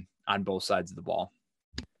on both sides of the ball.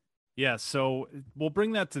 Yeah, so we'll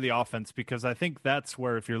bring that to the offense because I think that's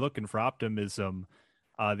where, if you're looking for optimism,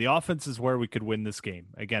 the offense is where we could win this game.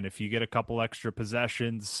 Again, if you get a couple extra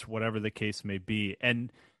possessions, whatever the case may be.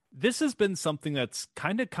 And this has been something that's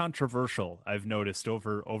kind of controversial, I've noticed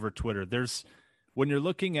over Twitter. When you're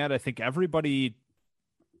looking at, I think everybody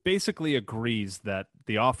basically agrees that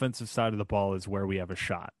the offensive side of the ball is where we have a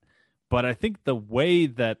shot. But I think the way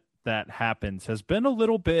that happens has been a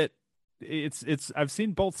little bit, I've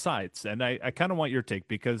seen both sides, and I kind of want your take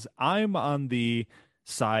because I'm on the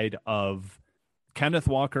side of Kenneth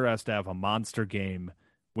Walker has to have a monster game.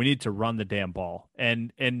 We need to run the damn ball.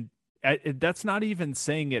 And that's not even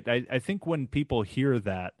saying it. I think when people hear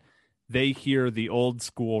that, they hear the old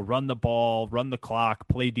school, run the ball, run the clock,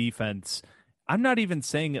 play defense. I'm not even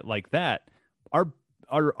saying it like that.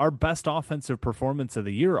 Our best offensive performance of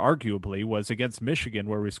the year, arguably, was against Michigan,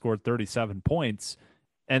 where we scored 37 points.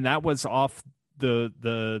 And that was off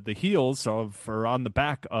the heels of, or on the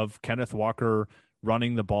back of, Kenneth Walker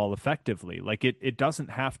running the ball effectively. Like it doesn't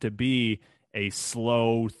have to be a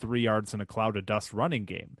slow 3 yards in a cloud of dust running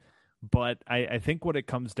game. But I think what it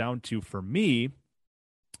comes down to for me,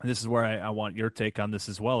 and this is where I want your take on this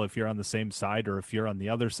as well, if you're on the same side or if you're on the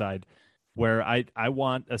other side, where I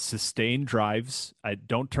want a sustained drives. I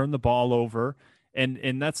don't turn the ball over.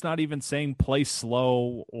 And that's not even saying play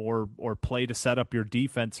slow or play to set up your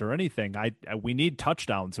defense or anything. We need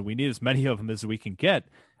touchdowns, and we need as many of them as we can get.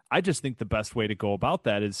 I just think the best way to go about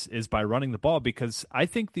that is by running the ball, because I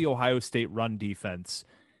think the Ohio State run defense,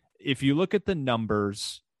 if you look at the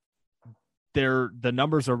numbers, the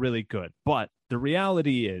numbers are really good. But the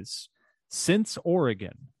reality is, since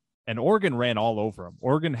Oregon, and Oregon ran all over them.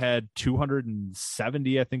 Oregon had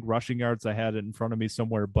 270, I think, rushing yards. I had it in front of me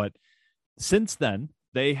somewhere. But since then,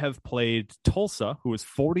 they have played Tulsa, who is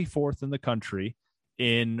 44th in the country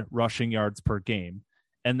in rushing yards per game.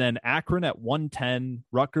 And then Akron at 110,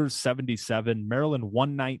 Rutgers 77, Maryland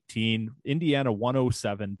 119, Indiana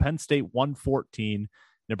 107, Penn State 114,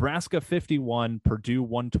 Nebraska 51, Purdue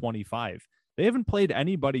 125. They haven't played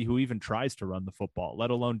anybody who even tries to run the football,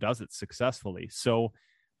 let alone does it successfully. So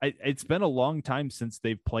it's been a long time since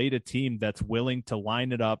they've played a team that's willing to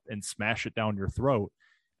line it up and smash it down your throat.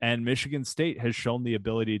 And Michigan State has shown the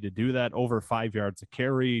ability to do that, over 5 yards a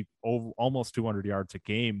carry, almost 200 yards a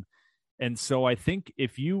game. And so I think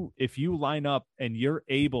if you line up and you're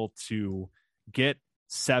able to get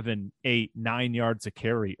 7, 8, 9 yards a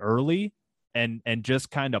carry early and just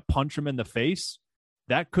kind of punch them in the face,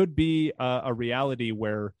 that could be a reality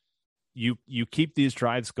where you keep these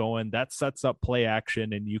drives going. That sets up play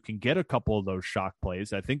action, and you can get a couple of those shock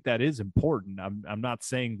plays. I think that is important. I'm not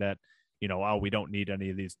saying that, we don't need any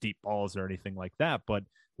of these deep balls or anything like that. But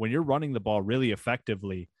when you're running the ball really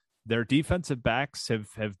effectively, their defensive backs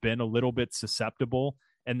have been a little bit susceptible,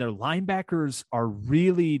 and their linebackers are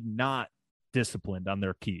really not disciplined on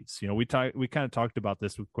their keys. We kind of talked about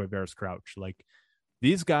this with Quavaris Crouch. Like,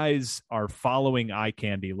 these guys are following eye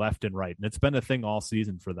candy left and right, and it's been a thing all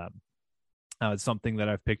season for them. It's something that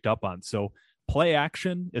I've picked up on. So play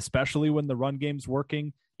action, especially when the run game's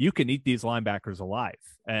working, you can eat these linebackers alive.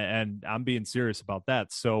 And I'm being serious about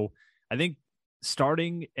that. So I think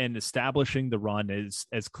starting and establishing the run is,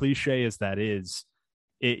 as cliche as that is,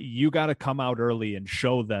 you got to come out early and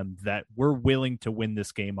show them that we're willing to win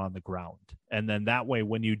this game on the ground. And then that way,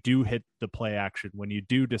 when you do hit the play action, when you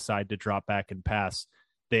do decide to drop back and pass,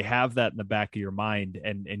 they have that in the back of your mind,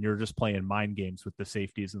 and you're just playing mind games with the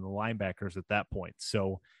safeties and the linebackers at that point.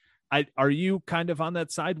 So are you kind of on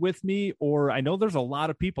that side with me? Or I know there's a lot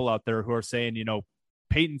of people out there who are saying,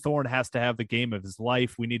 Peyton Thorne has to have the game of his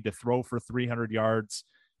life. We need to throw for 300 yards,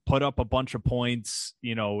 put up a bunch of points,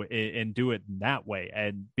 and do it in that way.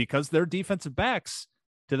 And because their defensive backs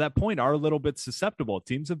to that point are a little bit susceptible,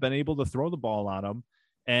 teams have been able to throw the ball on them.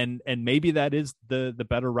 And maybe that is the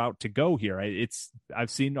better route to go here. I've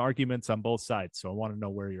seen arguments on both sides, so I want to know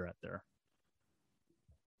where you're at there.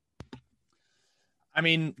 I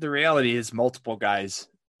mean, the reality is multiple guys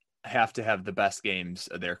have to have the best games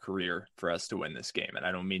of their career for us to win this game. And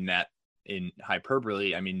I don't mean that in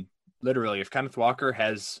hyperbole. I mean, literally, if Kenneth Walker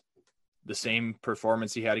has the same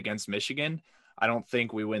performance he had against Michigan, I don't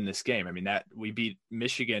think we win this game. I mean, that we beat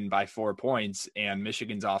Michigan by 4 points, and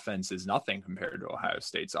Michigan's offense is nothing compared to Ohio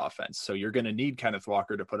State's offense. So you're going to need Kenneth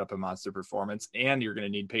Walker to put up a monster performance, and you're going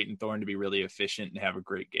to need Peyton Thorne to be really efficient and have a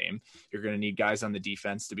great game. You're going to need guys on the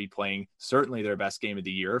defense to be playing certainly their best game of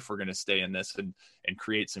the year if we're going to stay in this and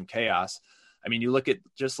create some chaos. I mean, you look at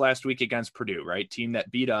just last week against Purdue, right? Team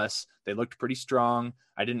that beat us. They looked pretty strong.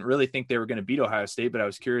 I didn't really think they were going to beat Ohio State, but I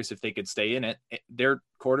was curious if they could stay in it. Their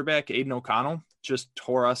quarterback, Aiden O'Connell, just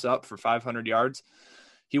tore us up for 500 yards.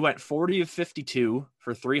 He went 40 of 52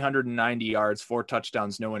 for 390 yards, 4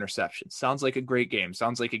 touchdowns, no interceptions. Sounds like a great game.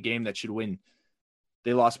 Sounds like a game that should win.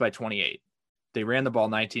 They lost by 28. They ran the ball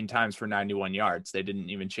 19 times for 91 yards. They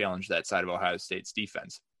didn't even challenge that side of Ohio State's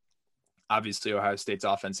defense. Obviously, Ohio State's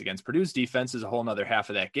offense against Purdue's defense is a whole nother half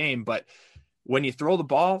of that game. But when you throw the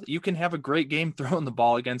ball, you can have a great game throwing the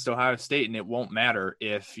ball against Ohio State, and it won't matter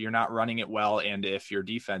if you're not running it well and if your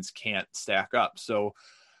defense can't stack up. So,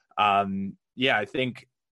 I think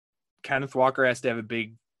Kenneth Walker has to have a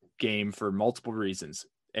big game for multiple reasons.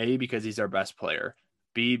 A, because he's our best player.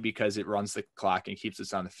 B, because it runs the clock and keeps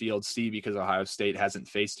us on the field. C, because Ohio State hasn't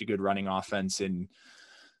faced a good running offense in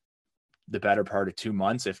the better part of 2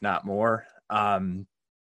 months, if not more.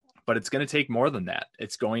 But it's going to take more than that.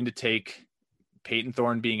 It's going to take Peyton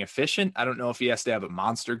Thorne being efficient. I don't know if he has to have a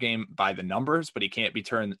monster game by the numbers, but he can't be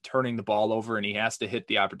turning the ball over, and he has to hit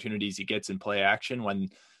the opportunities he gets in play action when,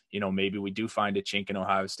 maybe we do find a chink in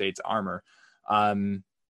Ohio State's armor. And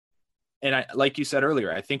I, like you said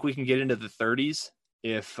earlier, I think we can get into the 30s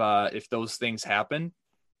if those things happen.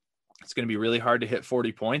 It's going to be really hard to hit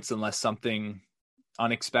 40 points unless something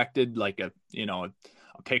unexpected, like a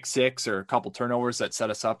pick six or a couple turnovers that set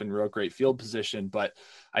us up in real great field position. But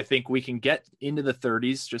I think we can get into the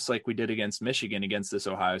 30s, just like we did against Michigan, against this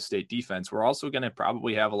Ohio State defense. We're also going to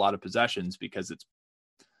probably have a lot of possessions because it's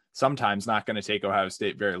sometimes not going to take Ohio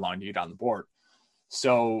State very long to get on the board.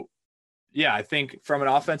 So yeah, I think from an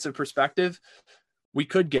offensive perspective, we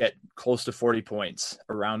could get close to 40 points,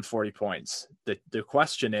 around 40 points. The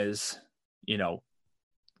question is,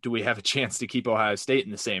 do we have a chance to keep Ohio State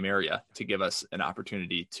in the same area to give us an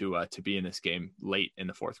opportunity to be in this game late in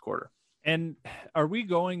the fourth quarter? And are we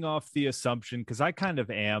going off the assumption, because I kind of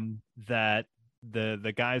am, that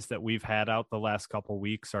the guys that we've had out the last couple of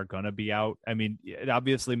weeks are going to be out? I mean,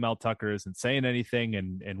 obviously Mel Tucker isn't saying anything,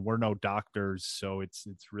 and we're no doctors, so it's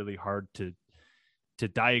really hard to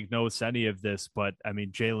diagnose any of this. But I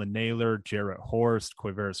mean, Jalen Nailor, Jarrett Horst,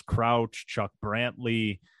 Quavaris Crouch, Chuck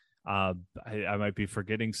Brantley, I might be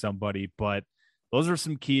forgetting somebody, but those are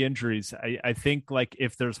some key injuries. I think, like,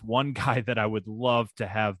 if there's one guy that I would love to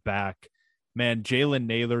have back, man, Jalen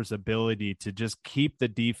Nailor's ability to just keep the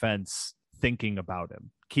defense thinking about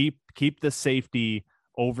him, keep the safety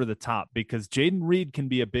over the top, because Jaden Reed can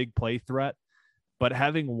be a big play threat, but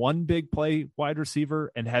having one big play wide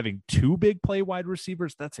receiver and having two big play wide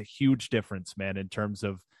receivers, that's a huge difference, man, in terms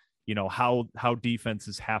of, how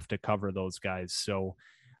defenses have to cover those guys. So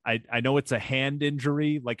I know it's a hand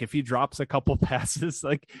injury. Like, if he drops a couple passes,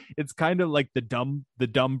 like, it's kind of like the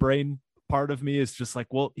dumb brain part of me is just like,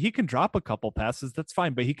 well, he can drop a couple passes, that's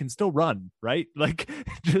fine, but he can still run, right? Like,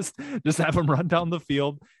 just have him run down the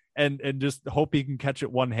field and just hope he can catch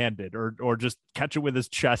it one-handed or just catch it with his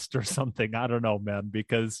chest or something. I don't know, man,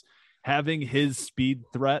 because having his speed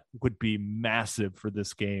threat would be massive for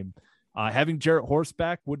this game. Having Jarrett Horst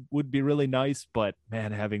back would be really nice, but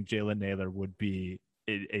man, having Jalen Nailor would be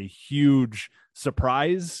a huge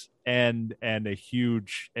surprise and a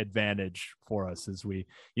huge advantage for us as we,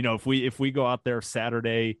 if we go out there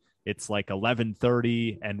Saturday, it's like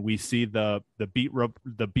 11:30 and we see the beat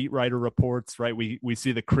writer reports, right? We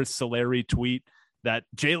see the Chris Solari tweet that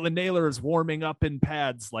Jalen Naylor is warming up in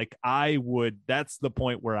pads. Like that's the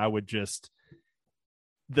point where I would just,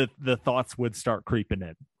 the thoughts would start creeping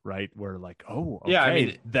in, right? Where like, oh, okay, yeah, I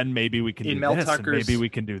mean, then maybe we can do Mel this, and Tucker's, maybe we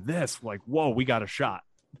can do this. Like, whoa, we got a shot.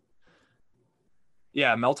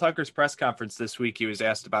 Yeah, Mel Tucker's press conference this week, he was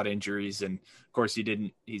asked about injuries, and of course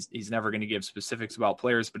he's never going to give specifics about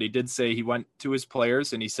players, but he did say he went to his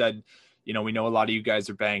players and he said, we know a lot of you guys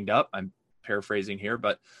are banged up. I'm paraphrasing here,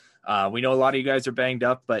 but we know a lot of you guys are banged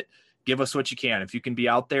up, but give us what you can. If you can be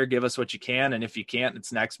out there, give us what you can. And if you can't,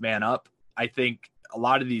 it's next man up. I think a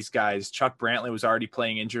lot of these guys, Chuck Brantley was already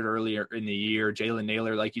playing injured earlier in the year. Jalen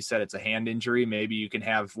Naylor, like you said, it's a hand injury. Maybe you can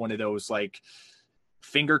have one of those like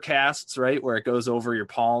finger casts, right, where it goes over your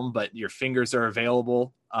palm, but your fingers are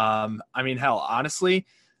available. I mean, hell, honestly,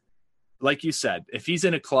 like you said, if he's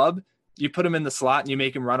in a club, you put him in the slot and you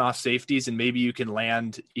make him run off safeties, and maybe you can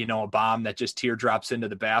land, a bomb that just teardrops into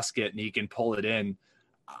the basket and he can pull it in.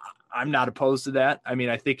 I'm not opposed to that. I mean,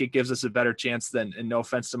 I think it gives us a better chance than, and no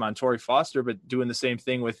offense to Montorie Foster, but doing the same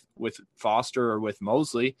thing with Foster or with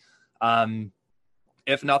Mosley.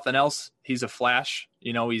 If nothing else, he's a flash.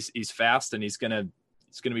 He's fast, and he's gonna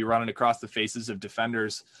be running across the faces of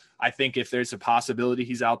defenders. I think if there's a possibility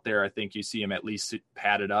he's out there, I think you see him at least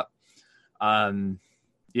padded up.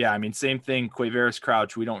 Yeah, I mean, same thing, Quavaris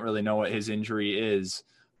Crouch. We don't really know what his injury is,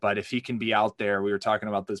 but if he can be out there, we were talking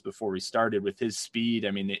about this before we started, with his speed.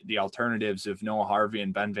 I mean, the alternatives of Noah Harvey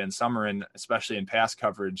and Ben Van Sumeren, especially in pass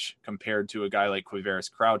coverage, compared to a guy like Quavaris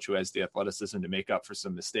Crouch, who has the athleticism to make up for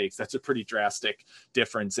some mistakes, that's a pretty drastic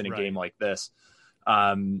difference in a game like this.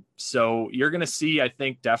 So you're going to see, I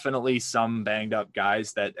think, definitely some banged up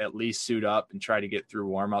guys that at least suit up and try to get through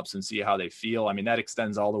warmups and see how they feel. I mean, that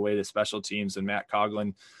extends all the way to special teams and Matt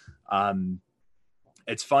Coughlin.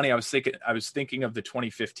 It's funny. I was thinking of the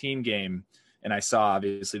 2015 game, and I saw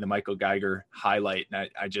obviously the Michael Geiger highlight, and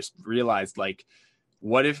I just realized, like,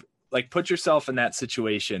 what if, like, put yourself in that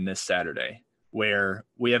situation this Saturday where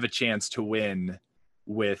we have a chance to win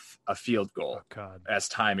with a field goal as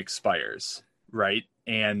time expires. Right.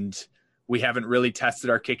 And we haven't really tested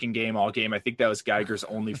our kicking game all game. I think that was Geiger's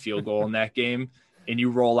only field goal in that game. And you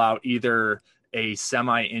roll out either a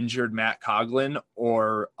semi-injured Matt Coughlin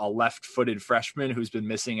or a left-footed freshman who's been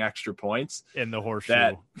missing extra points in the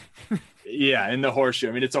horseshoe. In the horseshoe.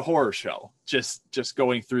 I mean, it's a horror show. Just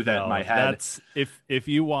going through that in my head. That's if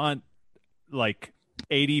you want like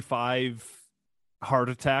 85 heart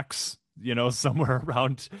attacks, somewhere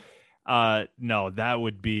around. No, that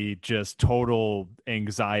would be just total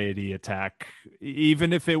anxiety attack.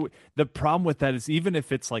 Even if the problem with that is, even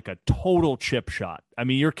if it's like a total chip shot, I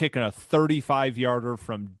mean, you're kicking a 35-yarder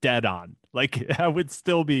from dead on, like, I would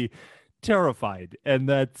still be terrified. And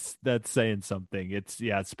that's saying something.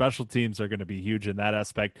 Special teams are going to be huge in that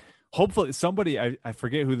aspect. Hopefully somebody, I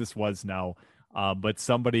forget who this was now, but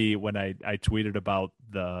somebody, when I tweeted about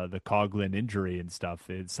the Coughlin injury and stuff,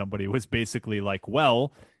 somebody was basically like,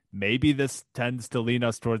 well, maybe this tends to lean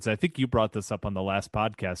us towards, I think you brought this up on the last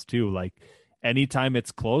podcast too, like anytime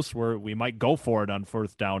it's close, where we might go for it on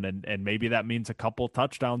fourth down, and maybe that means a couple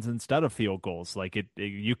touchdowns instead of field goals. Like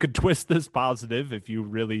you could twist this positive if you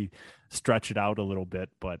really stretch it out a little bit.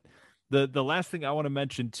 But the last thing I want to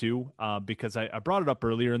mention too, because I brought it up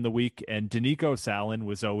earlier in the week, and Danico Sallin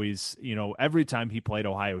was always, every time he played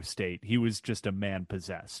Ohio State, he was just a man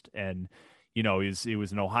possessed. And he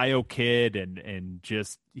was an Ohio kid, and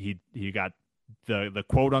just he got the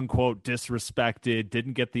quote unquote disrespected,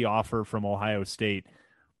 didn't get the offer from Ohio State.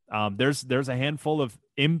 There's a handful of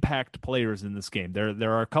impact players in this game.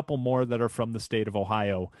 There are a couple more that are from the state of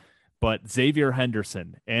Ohio, but Xavier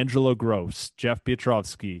Henderson, Angelo Gross, Jeff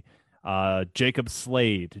Piotrowski, Jacob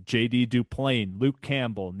Slade, J.D. Duplain, Luke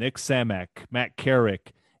Campbell, Nick Samek, Matt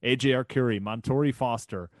Carrick, A.J. Arcuri, Montorie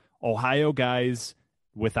Foster, Ohio guys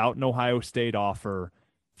without an Ohio State offer,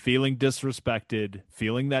 feeling disrespected,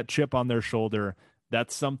 feeling that chip on their shoulder.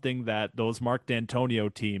 That's something that those Mark D'Antonio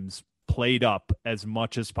teams played up as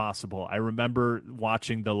much as possible. I remember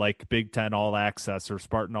watching the Big Ten All Access or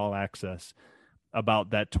Spartan All Access about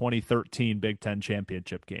that 2013 Big Ten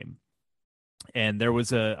championship game. And there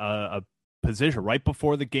was a position right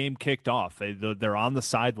before the game kicked off. They're on the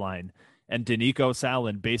sideline, and Danico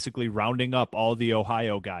Sallin basically rounding up all the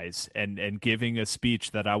Ohio guys and giving a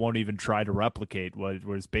speech that I won't even try to replicate,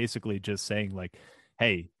 was basically just saying, like,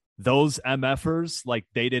 hey, those MFers, like,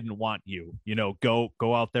 they didn't want you, go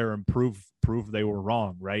out there and prove they were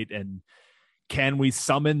wrong. Right. And can we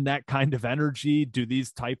summon that kind of energy? Do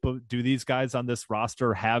these guys on this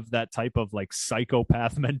roster have that type of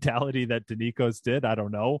psychopath mentality that Danico's did? I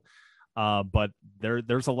don't know. But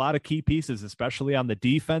there's a lot of key pieces, especially on the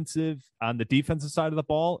defensive side of the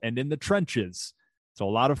ball and in the trenches. So a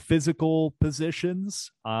lot of physical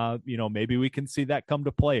positions. Maybe we can see that come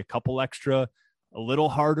to play. A couple extra, a little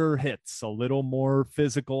harder hits, a little more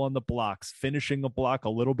physical on the blocks, finishing a block a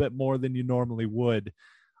little bit more than you normally would.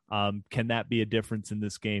 Can that be a difference in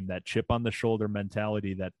this game? That chip on the shoulder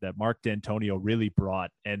mentality that Mark D'Antonio really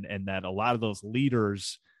brought, and that a lot of those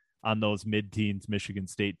leaders on those mid-teens Michigan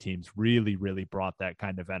State teams really, really brought that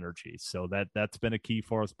kind of energy. So that's been a key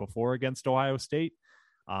for us before against Ohio State.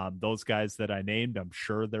 Those guys that I named, I'm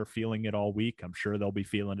sure they're feeling it all week. I'm sure they'll be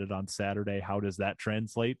feeling it on Saturday. How does that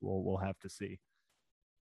translate? We'll have to see.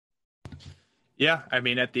 Yeah, I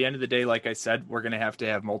mean, at the end of the day, like I said, we're going to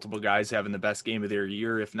have multiple guys having the best game of their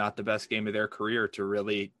year, if not the best game of their career, to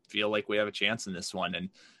really feel like we have a chance in this one. And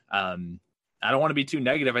I don't want to be too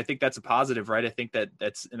negative. I think that's a positive, right? I think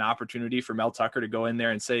that's an opportunity for Mel Tucker to go in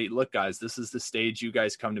there and say, look, guys, this is the stage you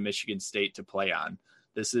guys come to Michigan State to play on.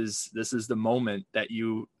 This is the moment that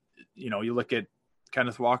you look at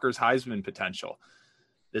Kenneth Walker's Heisman potential.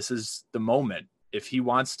 This is the moment. If he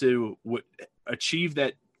wants to achieve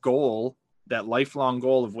that goal, that lifelong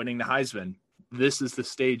goal of winning the Heisman, this is the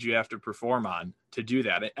stage you have to perform on to do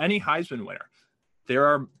that. Any Heisman winner, there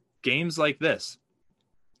are games like this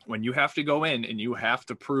when you have to go in and you have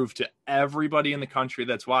to prove to everybody in the country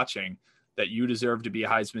that's watching that you deserve to be a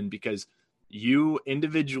Heisman because you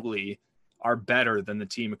individually are better than the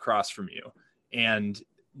team across from you. And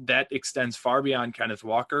that extends far beyond Kenneth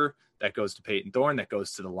Walker. That goes to Peyton Thorne. That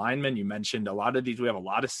goes to the linemen. You mentioned a lot of these. We have a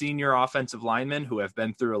lot of senior offensive linemen who have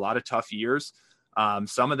been through a lot of tough years.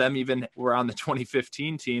 Some of them even were on the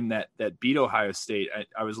 2015 team that beat Ohio State.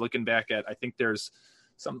 I was looking back at, I think there's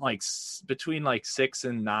something like between 6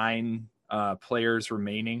 and 9 players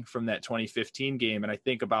remaining from that 2015 game. And I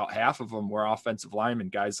think about half of them were offensive linemen,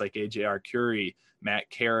 guys like A.J. Arcuri, Matt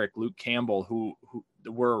Carrick, Luke Campbell, who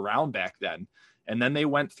were around back then. And then they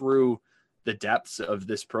went through the depths of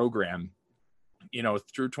this program,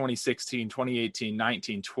 through 2016, 2018,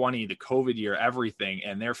 19, 20, the COVID year, everything.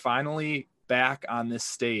 And they're finally back on this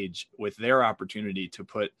stage with their opportunity to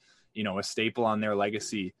put, a staple on their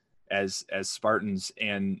legacy as Spartans.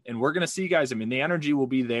 And we're going to see, guys, I mean, the energy will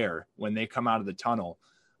be there when they come out of the tunnel.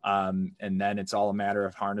 And then it's all a matter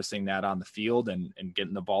of harnessing that on the field and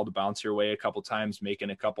getting the ball to bounce your way a couple times, making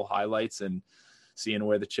a couple highlights and seeing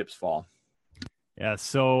where the chips fall. Yeah,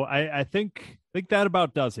 so I think that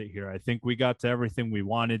about does it here. I think we got to everything we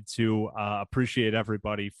wanted to. Appreciate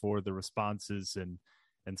everybody for the responses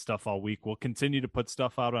and stuff all week. We'll continue to put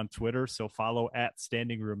stuff out on Twitter, so follow at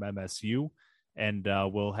Standing Room MSU, and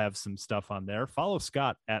we'll have some stuff on there. Follow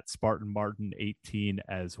Scott at Spartan Martin 18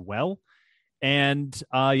 as well. And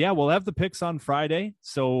we'll have the picks on Friday.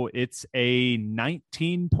 So it's a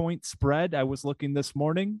 19-point spread. I was looking this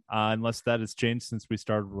morning, unless that has changed since we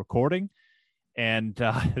started recording. And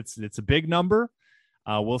it's a big number.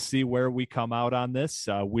 We'll see where we come out on this.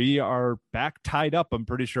 We are back tied up, I'm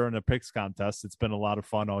pretty sure, in a picks contest. It's been a lot of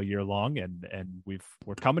fun all year long, and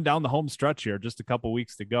we're coming down the home stretch here, just a couple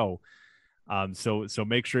weeks to go. So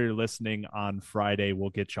make sure you're listening on Friday.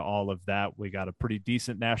 We'll get you all of that. We got a pretty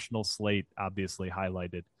decent national slate, obviously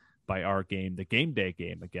highlighted by our game, the game day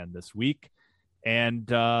game again this week. And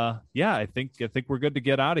I think we're good to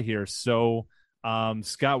get out of here. So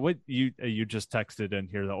Scott, what you just texted in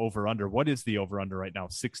here, the over under, what is the over under right now?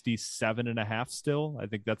 67.5 still? I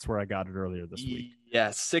think that's where I got it earlier this week. Yeah,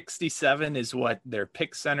 67 is what their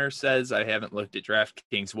pick center says. I haven't looked at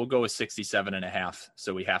DraftKings. We'll go with 67.5.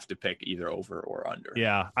 So we have to pick either over or under.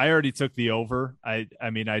 Yeah, I already took the over. I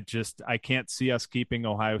mean, I can't see us keeping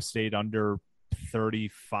Ohio State under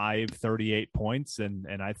 35, 38 points. And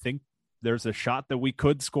I think there's a shot that we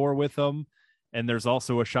could score with them. And there's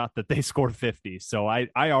also a shot that they score 50. So I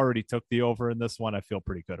already took the over in this one. I feel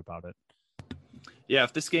pretty good about it. Yeah,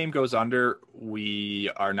 if this game goes under, we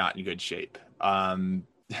are not in good shape.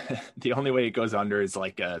 The only way it goes under is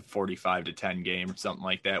like a 45-10 game or something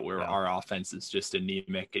like that, where our offense is just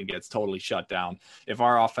anemic and gets totally shut down. If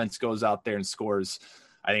our offense goes out there and scores,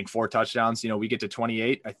 I think 4 touchdowns, we get to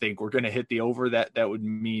 28. I think we're going to hit the over. That would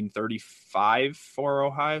mean 35 for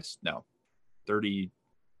Ohio. No, 30.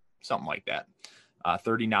 Something like that.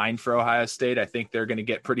 39 for Ohio State. I think they're going to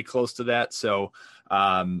get pretty close to that. So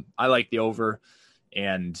I like the over,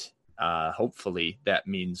 and hopefully that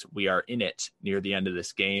means we are in it near the end of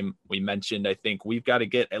this game. We mentioned, I think we've got to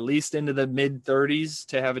get at least into the mid 30s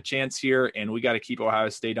to have a chance here, and we got to keep Ohio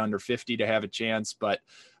State under 50 to have a chance. But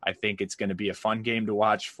I think it's going to be a fun game to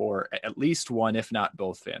watch for at least one, if not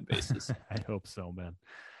both fan bases. I hope so, man.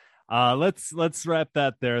 Let's wrap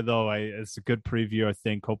that there, though. It's a good preview, I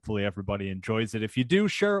think. Hopefully everybody enjoys it. If you do,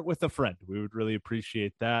 share it with a friend. We would really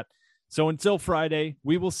appreciate that. So until Friday,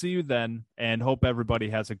 we will see you then, and hope everybody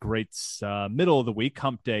has a great middle of the week,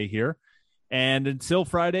 hump day here. And until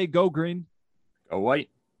Friday, go green. Go white.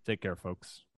 Take care, folks.